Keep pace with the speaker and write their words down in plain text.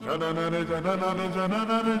You are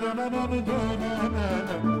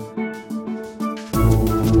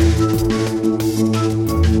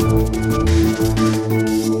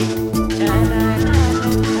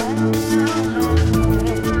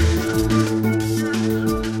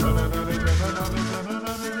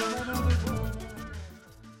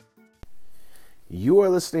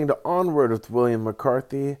listening to Onward with William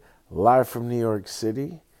McCarthy, live from New York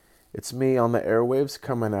City. It's me on the airwaves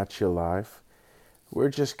coming at you live. We're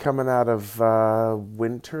just coming out of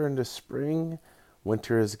winter into spring.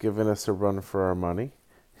 Winter has given us a run for our money,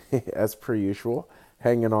 as per usual,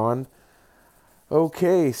 hanging on.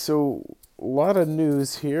 Okay, so a lot of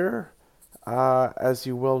news here. As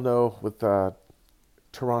you well know, with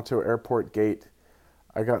Toronto Airport Gate,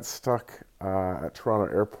 I got stuck at Toronto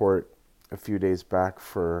Airport a few days back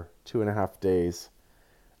for 2.5 days.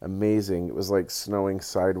 Amazing. It was like snowing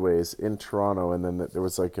sideways in Toronto, and then there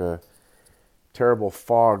was like a terrible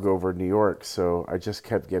fog over New York, so I just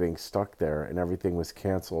kept getting stuck there, and everything was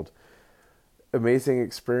canceled. Amazing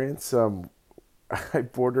experience. I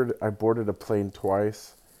boarded a plane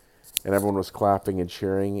twice, and everyone was clapping and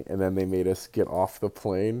cheering, and then they made us get off the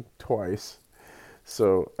plane twice.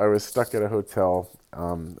 So I was stuck at a hotel.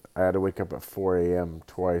 I had to wake up at 4 a.m.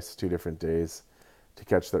 twice, 2 different days, to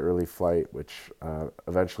catch the early flight, which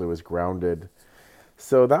eventually was grounded.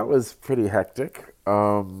 So that was pretty hectic.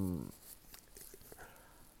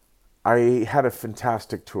 I had a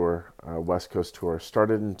fantastic tour, West Coast tour.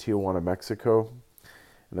 Started in Tijuana, Mexico,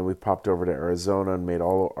 and then we popped over to Arizona and made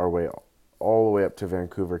all the way up to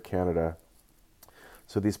Vancouver, Canada.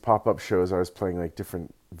 So these pop-up shows, I was playing like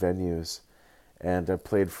different venues, and I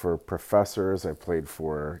played for professors, I played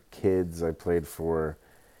for kids, I played for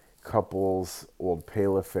couples, old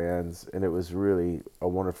Pela fans, and it was really a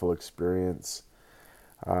wonderful experience.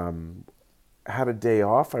 Had a day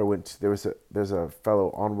off. There's a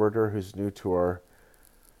fellow onwarder who's new to our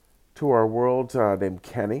world named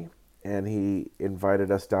Kenny, and he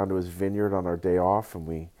invited us down to his vineyard on our day off, and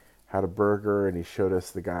we had a burger, and he showed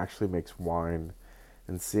us the guy actually makes wine,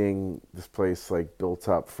 and seeing this place like built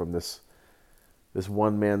up from this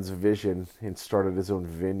one man's vision and started his own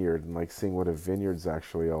vineyard, and like seeing what a vineyard's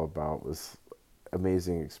actually all about was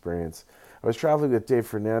amazing experience. I was traveling with Dave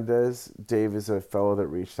Fernandez. Dave is a fellow that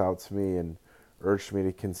reached out to me and urged me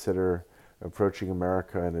to consider approaching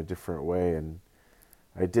America in a different way, and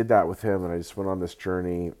I did that with him, and I just went on this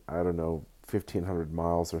journey, I don't know, 1,500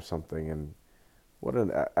 miles or something, and what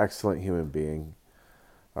an excellent human being.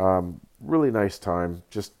 Really nice time,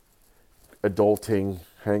 just adulting,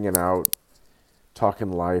 hanging out,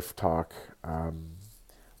 talking life talk,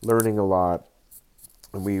 learning a lot,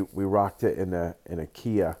 and we rocked it in a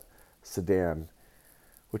Kia sedan,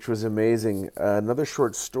 which was amazing. Another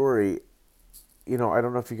short story, I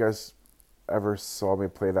don't know if you guys ever saw me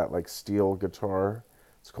play that like steel guitar.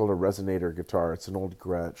 It's called a resonator guitar. It's an old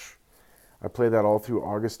Gretsch. I played that all through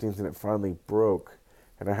Augustine's, and it finally broke,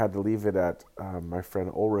 and I had to leave it at my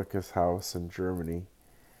friend Ulrich's house in Germany.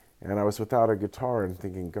 And I was without a guitar and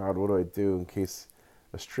thinking, God, what do I do in case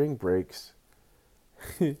a string breaks?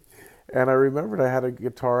 And I remembered I had a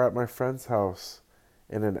guitar at my friend's house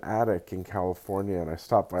in an attic in California, and I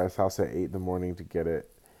stopped by his house at 8 in the morning to get it.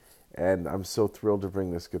 And I'm so thrilled to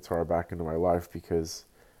bring this guitar back into my life because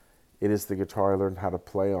it is the guitar I learned how to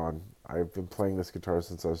play on. I've been playing this guitar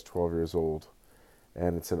since I was 12 years old,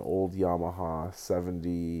 and it's an old Yamaha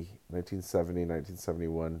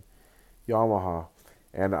 1971 Yamaha,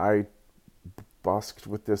 and I busked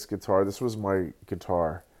with this guitar. This was my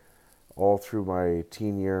guitar all through my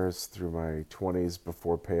teen years, through my 20s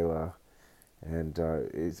before Pela, and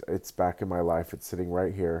it's back in my life. It's sitting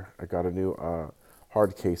right here. I got a new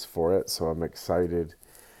hard case for it, so I'm excited.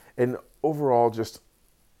 And overall, just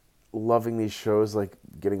loving these shows, like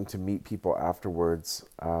getting to meet people afterwards.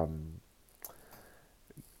 A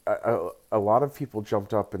lot of people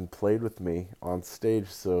jumped up and played with me on stage,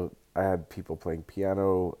 so I had people playing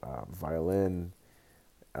piano, violin,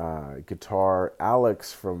 guitar.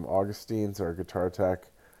 Alex from Augustine's, our guitar tech,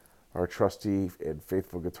 our trusty and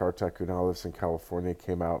faithful guitar tech who now lives in California,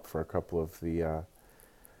 came out for a couple of the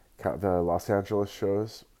Los Angeles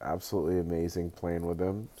shows. Absolutely amazing playing with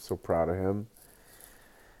him. So proud of him.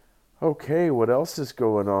 Okay, what else is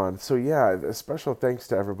going on? So yeah, a special thanks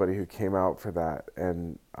to everybody who came out for that,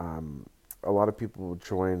 and a lot of people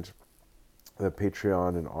joined the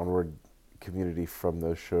Patreon and Onward community from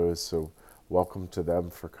those shows. So welcome to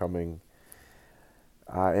them for coming.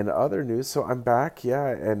 And other news, so I'm back, yeah,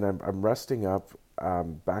 and I'm resting up,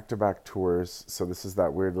 back-to-back tours. So this is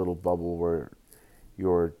that weird little bubble where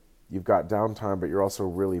you've got downtime, but you're also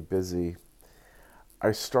really busy.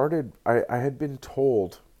 I had been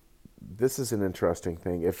told this is an interesting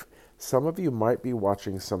thing. If some of you might be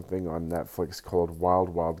watching something on Netflix called Wild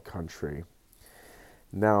Wild Country.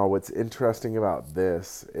 Now, what's interesting about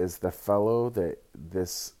this is the fellow that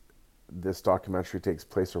this documentary takes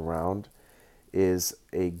place around is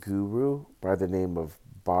a guru by the name of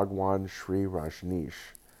Bhagwan Sri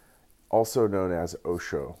Rajneesh, also known as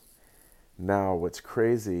Osho. Now, what's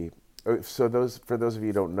crazy, so those for those of you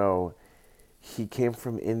who don't know, he came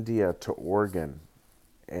from India to Oregon,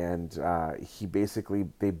 and he basically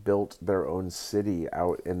they built their own city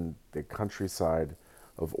out in the countryside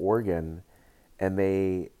of Oregon, and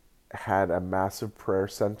they had a massive prayer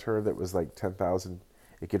center that was like 10,000.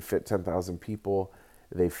 It could fit 10,000 people.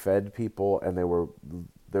 They fed people, and they were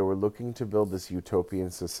looking to build this utopian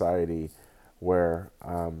society where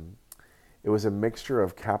it was a mixture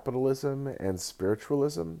of capitalism and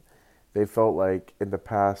spiritualism. They felt like in the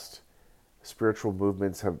past, spiritual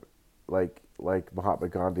movements have, like Mahatma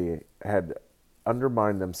Gandhi, had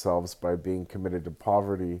undermined themselves by being committed to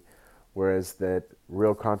poverty, whereas that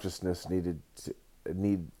real consciousness needed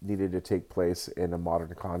to take place in a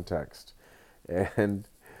modern context. And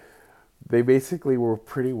they basically were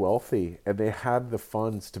pretty wealthy, and they had the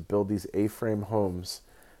funds to build these A-frame homes.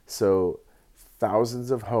 So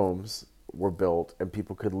thousands of homes were built, and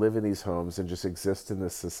people could live in these homes and just exist in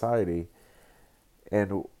this society.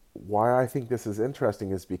 And why I think this is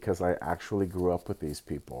interesting is because I actually grew up with these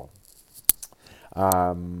people.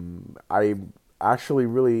 I actually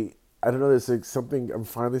really, I don't know, there's like something, I'm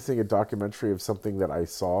finally seeing a documentary of something that I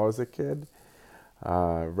saw as a kid,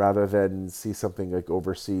 rather than see something like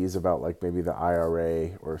overseas about like maybe the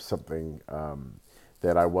IRA or something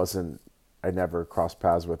that I never crossed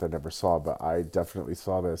paths with, I never saw, but I definitely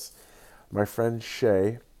saw this. My friend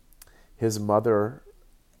Shay, his mother,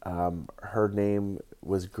 her name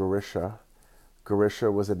was Garisha.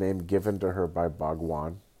 Garisha was a name given to her by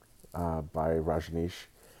Bhagwan, by Rajneesh.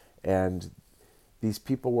 And these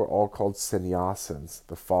people were all called sannyasins,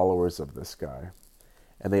 the followers of this guy.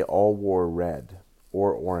 And they all wore red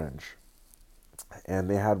or orange. And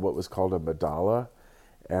they had what was called a mandala.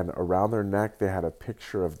 And around their neck, they had a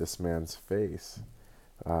picture of this man's face,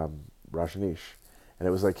 Rajneesh. And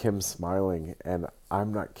it was like him smiling. And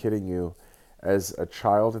I'm not kidding you. As a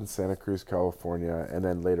child in Santa Cruz, California, and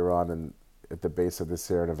then later on at the base of the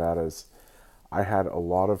Sierra Nevadas, I had a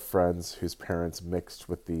lot of friends whose parents mixed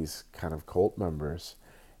with these kind of cult members.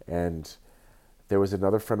 And there was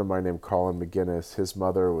another friend of mine named Colin McGinnis. His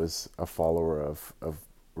mother was a follower of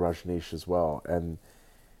Rajneesh as well. And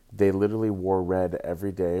they literally wore red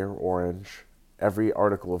every day, or orange, every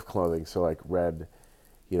article of clothing. So like red,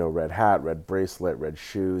 red hat, red bracelet, red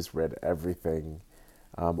shoes, red everything,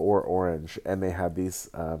 or orange. And they had these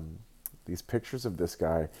pictures of this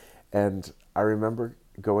guy. And I remember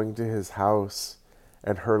going to his house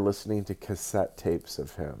and her listening to cassette tapes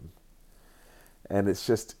of him. And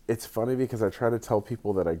it's funny because I try to tell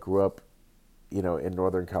people that I grew up, in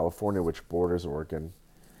Northern California, which borders Oregon,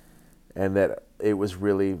 and that we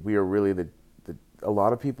were really a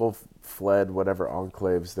lot of people fled whatever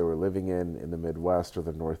enclaves they were living in the Midwest or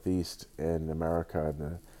the Northeast in America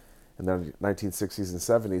in the 1960s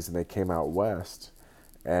and 70s, and they came out west.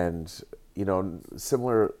 And,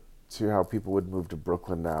 similar to how people would move to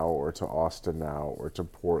Brooklyn now, or to Austin now, or to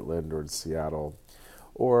Portland, or to Seattle,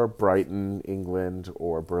 or Brighton, England,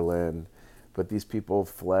 or Berlin. But these people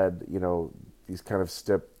fled, these kind of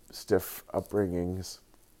stiff upbringings,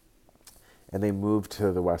 and they moved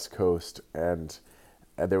to the West Coast. And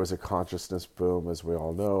there was a consciousness boom, as we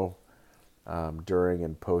all know, during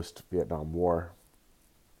and post-Vietnam War.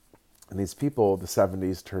 And these people, the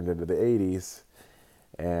 70s turned into the 80s,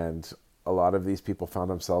 and a lot of these people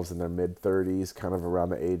found themselves in their mid-30s, kind of around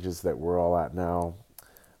the ages that we're all at now,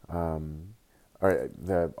 or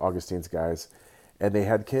the Augustine's guys, and they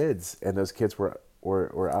had kids, and those kids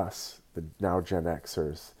were us, the now Gen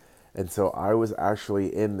Xers. And so I was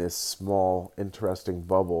actually in this small, interesting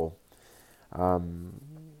bubble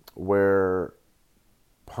where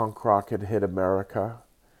punk rock had hit America,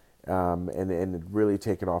 and it really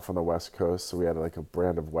taken off on the West Coast. So we had like a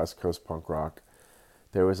brand of West Coast punk rock.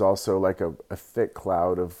 There was also like a thick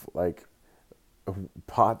cloud of like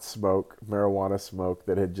pot smoke, marijuana smoke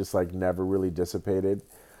that had just like never really dissipated.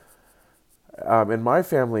 In my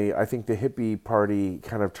family, I think the hippie party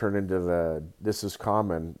kind of turned into this is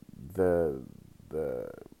common, the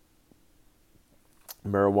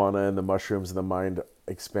marijuana and the mushrooms and the mind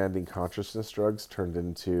expanding consciousness drugs turned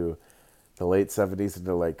into the late 70s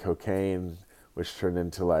into like cocaine, which turned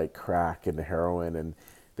into like crack and heroin. And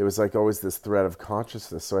there was like always this thread of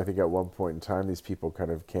consciousness. So I think at one point in time, these people kind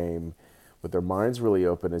of came with their minds really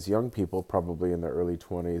open as young people, probably in their early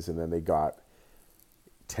 20s, and then they got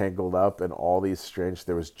tangled up in all these strange.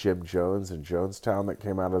 There was Jim Jones in Jonestown that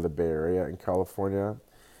came out of the Bay Area in California.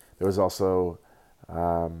 There was also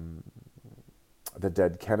um, the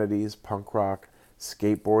Dead Kennedys, punk rock.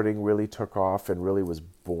 Skateboarding really took off and really was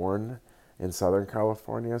born in Southern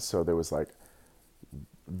California. So there was like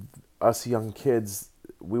us young kids,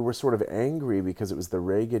 we were sort of angry because it was the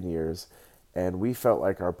Reagan years, and we felt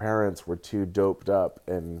like our parents were too doped up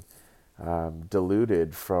and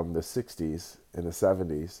deluded from the 60s and the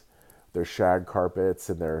 70s. Their shag carpets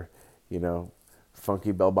and their, you know,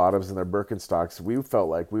 funky bell bottoms and their Birkenstocks. We felt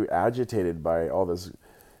like we were agitated by all this,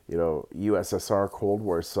 you know, USSR Cold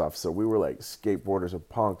War stuff. So we were like skateboarders and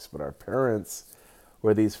punks, but our parents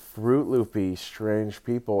were these Fruit Loopy, strange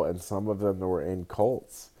people, and some of them were in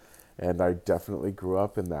cults. And I definitely grew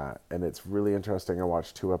up in that. And it's really interesting. I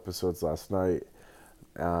watched 2 episodes last night.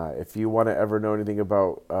 If you want to ever know anything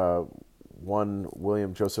about one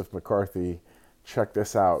William Joseph McCarthy, check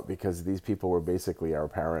this out, because these people were basically our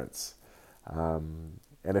parents. And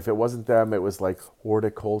if it wasn't them, it was like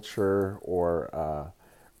horticulture or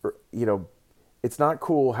you know, it's not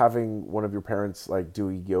cool having one of your parents like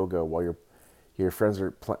doing yoga while your friends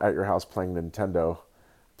are at your house playing Nintendo,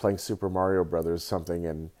 playing Super Mario Brothers something,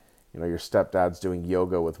 and you know your stepdad's doing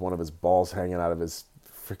yoga with one of his balls hanging out of his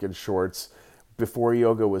freaking shorts. Before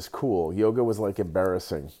yoga was cool, yoga was like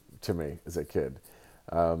embarrassing to me as a kid.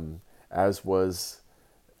 As was,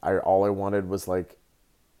 all I wanted was like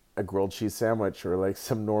a grilled cheese sandwich or like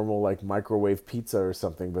some normal like microwave pizza or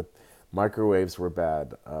something, but microwaves were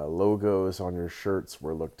bad. Logos on your shirts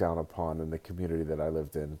were looked down upon in the community that I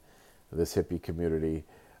lived in, this hippie community.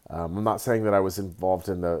 I'm not saying that I was involved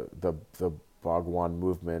in the Bhagwan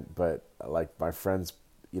movement, but like my friends,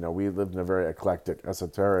 you know, we lived in a very eclectic,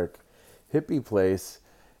 esoteric hippie place,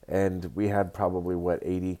 and we had probably what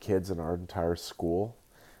 80 kids in our entire school,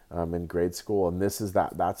 in grade school, and that's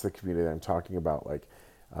the community that I'm talking about. Like,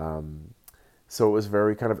 so it was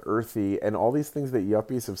very kind of earthy, and all these things that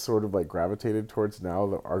yuppies have sort of like gravitated towards now,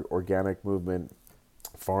 the organic movement,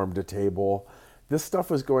 farm to table. This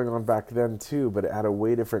stuff was going on back then too, but it had a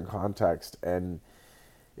way different context, and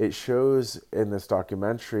it shows in this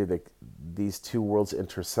documentary that these two worlds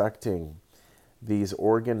intersecting, these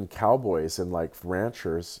Oregon cowboys and like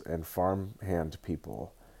ranchers and farmhand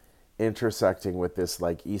people intersecting with this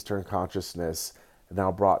like Eastern consciousness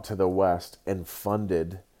now brought to the West and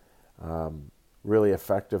funded really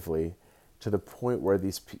effectively, to the point where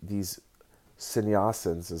these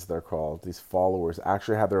sannyasins, as they're called, these followers,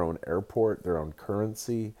 actually have their own airport, their own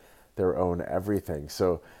currency, their own everything.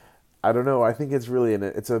 So I don't know. I think it's really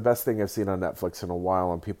it's the best thing I've seen on Netflix in a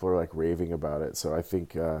while, and people are like raving about it. So I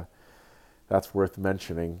think that's worth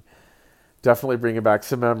mentioning. Definitely bringing back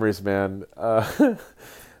some memories, man.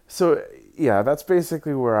 So yeah, that's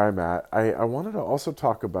basically where I'm at. I wanted to also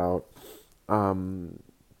talk about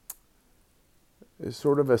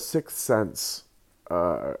sort of a sixth sense,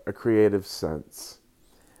 a creative sense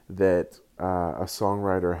that a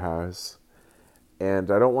songwriter has,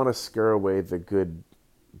 and I don't want to scare away the good,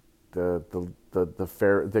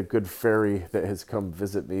 the good fairy that has come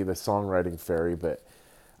visit me, the songwriting fairy, but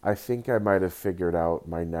I think I might have figured out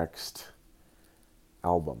my next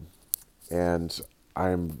album, and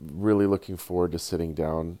I'm really looking forward to sitting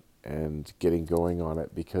down and getting going on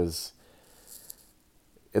it, because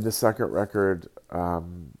in the second record,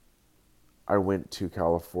 I went to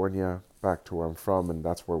California, back to where I'm from, and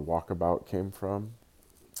that's where Walkabout came from.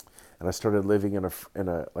 And I started living in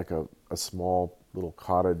a like a small little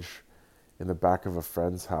cottage in the back of a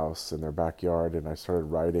friend's house in their backyard, and I started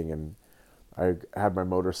writing, and I had my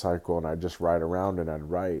motorcycle and I'd just ride around and I'd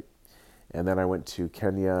write. And then I went to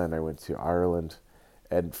Kenya and I went to Ireland.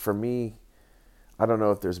 And for me, I don't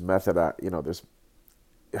know if there's there's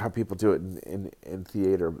how people do it in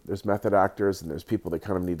theater. There's method actors and there's people that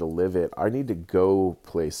kind of need to live it. I need to go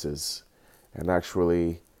places and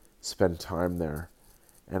actually spend time there.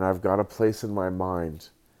 And I've got a place in my mind,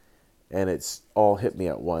 and it's all hit me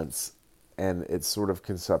at once, and it's sort of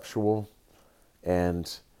conceptual. And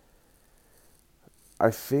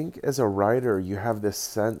I think as a writer, you have this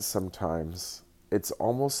sense sometimes. It's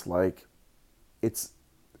almost like it's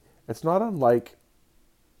it's not unlike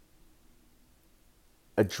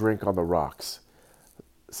a drink on the rocks.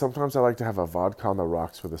 Sometimes I like to have a vodka on the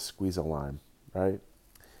rocks with a squeeze of lime, right?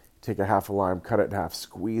 Take a half a lime, cut it in half,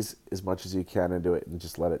 squeeze as much as you can into it, and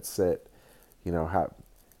just let it sit. You know,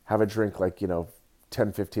 have a drink like,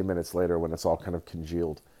 10, 15 minutes later when it's all kind of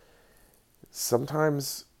congealed.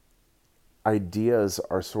 Sometimes ideas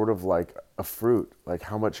are sort of like a fruit. Like,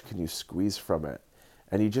 how much can you squeeze from it?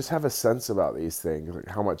 And you just have a sense about these things, like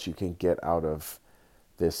how much you can get out of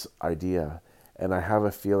this idea. And I have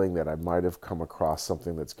a feeling that I might have come across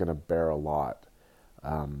something that's going to bear a lot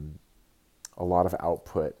of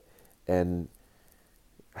output. And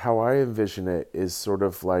how I envision it is sort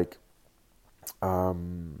of like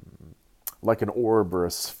an orb or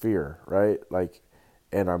a sphere, right? Like,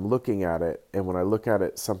 and I'm looking at it, and when I look at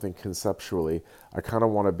it, something conceptually, I kind of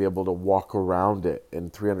want to be able to walk around it in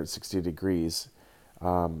 360 degrees,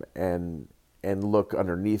 and look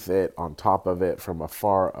underneath it, on top of it, from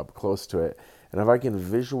afar, up close to it. And if I can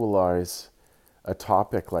visualize a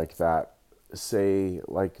topic like that, say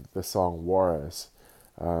like the song Juarez,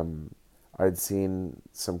 I'd seen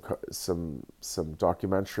some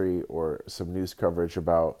documentary or some news coverage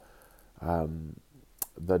about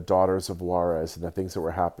the daughters of Juarez and the things that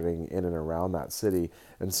were happening in and around that city,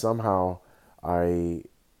 and somehow I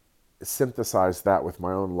synthesized that with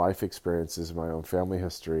my own life experiences, my own family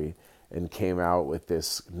history, and came out with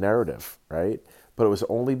this narrative, right? But it was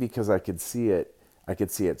only because I could see it. I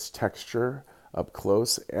could see its texture up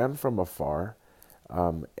close and from afar,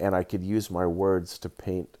 and I could use my words to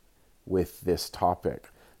paint with this topic.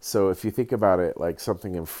 So if you think about it like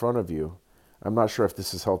something in front of you, I'm not sure if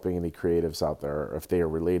this is helping any creatives out there or if they are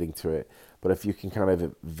relating to it, but if you can kind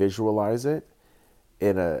of visualize it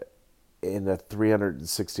in a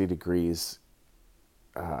 360 degrees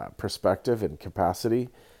perspective and capacity,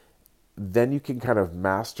 then you can kind of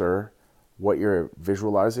master what you're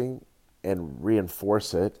visualizing and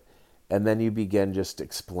reinforce it, and then you begin just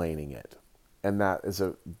explaining it. And that is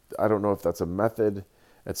I don't know if that's a method,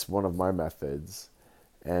 it's one of my methods.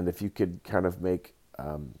 And if you could kind of make,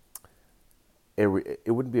 it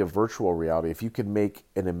wouldn't be a virtual reality. If you could make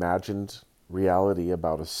an imagined reality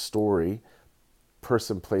about a story,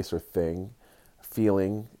 person, place, or thing,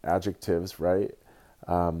 feeling, adjectives, right?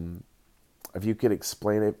 If you could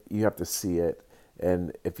explain it, you have to see it.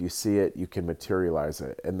 And if you see it, you can materialize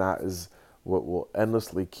it. And that is what will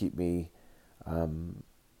endlessly keep me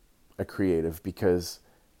a creative, because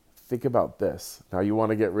think about this. Now, you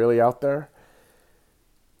want to get really out there?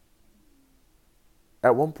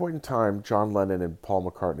 At one point in time, John Lennon and Paul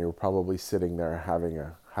McCartney were probably sitting there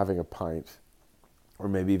having a pint, or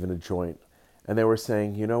maybe even a joint, and they were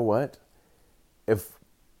saying, you know what? If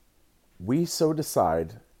we so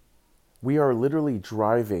decide, we are literally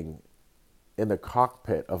driving in the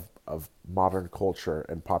cockpit of modern culture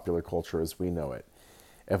and popular culture as we know it.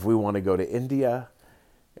 If we want to go to India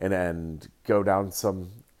and go down some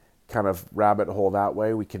kind of rabbit hole that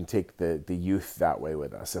way, we can take the youth that way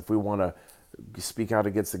with us. If we want to speak out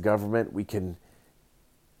against the government, we can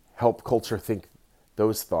help culture think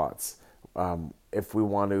those thoughts. If we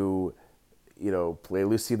want to, play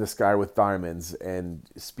Lucy in the Sky with Diamonds and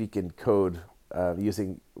speak in code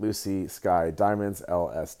using Lucy Sky Diamonds,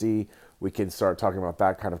 LSD, we can start talking about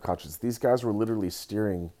that kind of consciousness. These guys were literally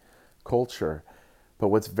steering culture. But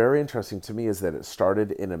what's very interesting to me is that it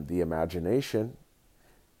started in the imagination.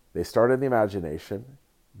 They started in the imagination,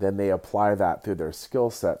 then they apply that through their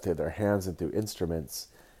skill set, through their hands and through instruments.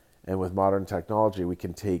 And with modern technology, we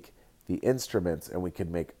can take the instruments and we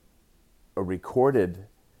can make a recorded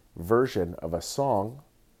version of a song,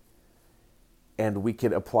 and we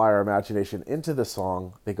can apply our imagination into the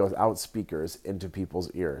song that goes out speakers into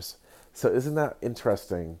people's ears. So isn't that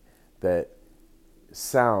interesting that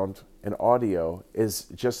sound and audio is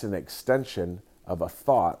just an extension of a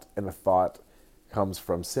thought, and a thought comes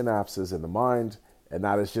from synapses in the mind, and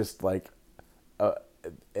that is just like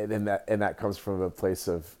and that comes from a place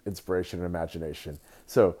of inspiration and imagination.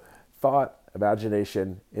 So thought,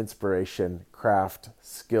 imagination, inspiration, craft,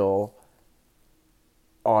 skill,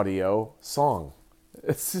 audio, song.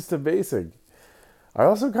 It's just amazing. I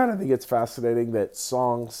also kind of think it's fascinating that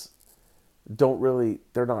songs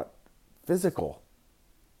they're not physical.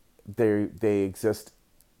 They exist,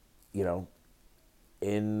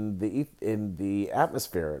 in the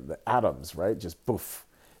atmosphere, the atoms, right? Just poof.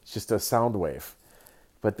 It's just a sound wave.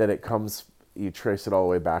 But then you trace it all the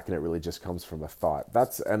way back, and it really just comes from a thought.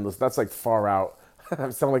 That's endless. That's like far out. I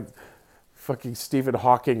sound like fucking Stephen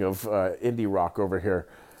Hawking of indie rock over here.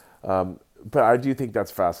 But I do think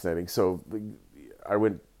that's fascinating. So I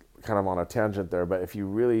went kind of on a tangent there, but if you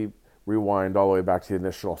really rewind all the way back to the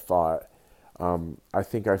initial thought, I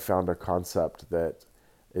think I found a concept that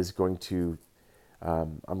is going to,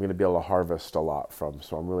 I'm going to be able to harvest a lot from.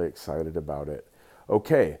 So I'm really excited about it.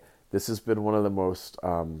 Okay, this has been one of the most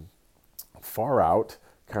far out,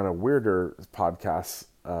 kind of weirder podcasts,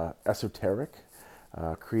 esoteric,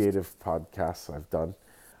 creative podcasts I've done.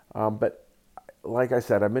 But like I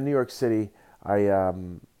said, I'm in New York City. I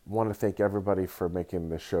want to thank everybody for making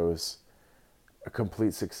the shows a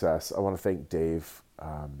complete success. I want to thank Dave.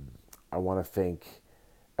 I want to thank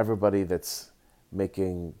everybody that's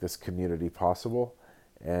making this community possible.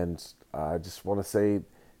 And I just want to say,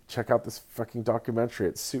 check out this fucking documentary.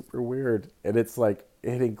 It's super weird and it's like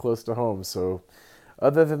hitting close to home. So,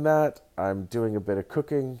 other than that, I'm doing a bit of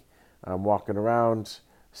cooking. I'm walking around,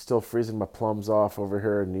 still freezing my plums off over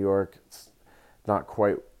here in New York. It's not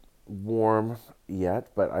quite warm yet,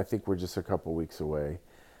 but I think we're just a couple weeks away.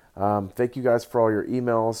 Thank you guys for all your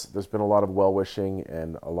emails. There's been a lot of well wishing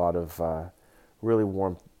and a lot of really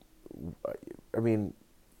warm. I mean,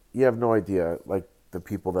 you have no idea, like the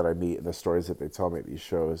people that I meet and the stories that they tell me at these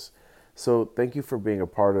shows. So thank you for being a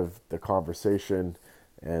part of the conversation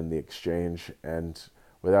and the exchange. And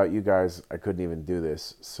without you guys, I couldn't even do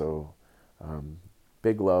this. So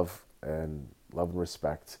big love and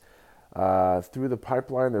respect. Through the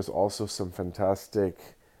pipeline, there's also some fantastic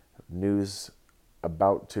news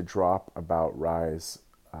about to drop about Rise,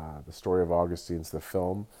 the story of Augustine's the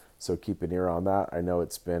film. So keep an ear on that. I know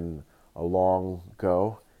it's been a long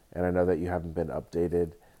go, and I know that you haven't been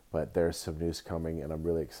updated, but there's some news coming, and I'm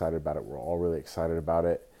really excited about it. We're all really excited about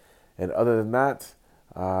it. And other than that,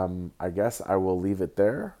 I guess I will leave it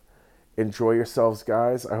there. Enjoy yourselves,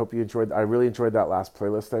 guys. I hope you enjoyed. I really enjoyed that last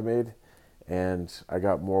playlist I made, and I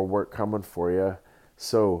got more work coming for you.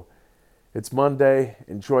 So it's Monday.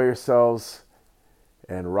 Enjoy yourselves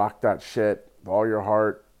and rock that shit with all your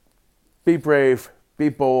heart. Be brave. Be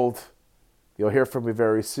bold. You'll hear from me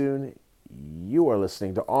very soon. You are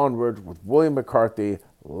listening to Onward with William McCarthy,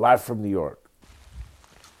 live from New York.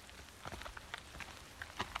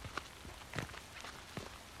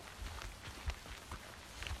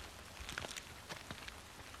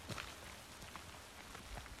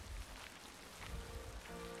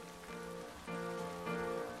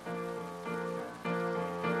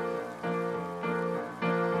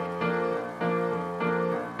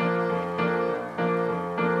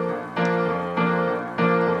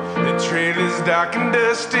 Trail is dark and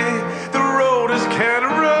dusty, the road is kinda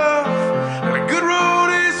rough, and a good road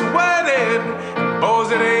is winding, and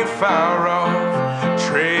boys, it ain't far off.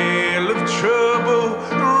 Trail of trouble,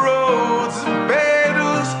 roads of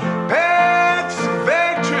battles, paths of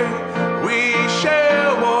victory, we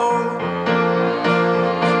shall walk.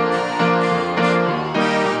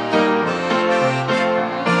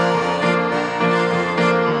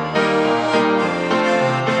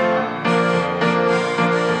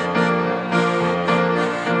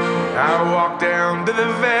 I walk down to the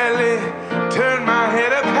valley,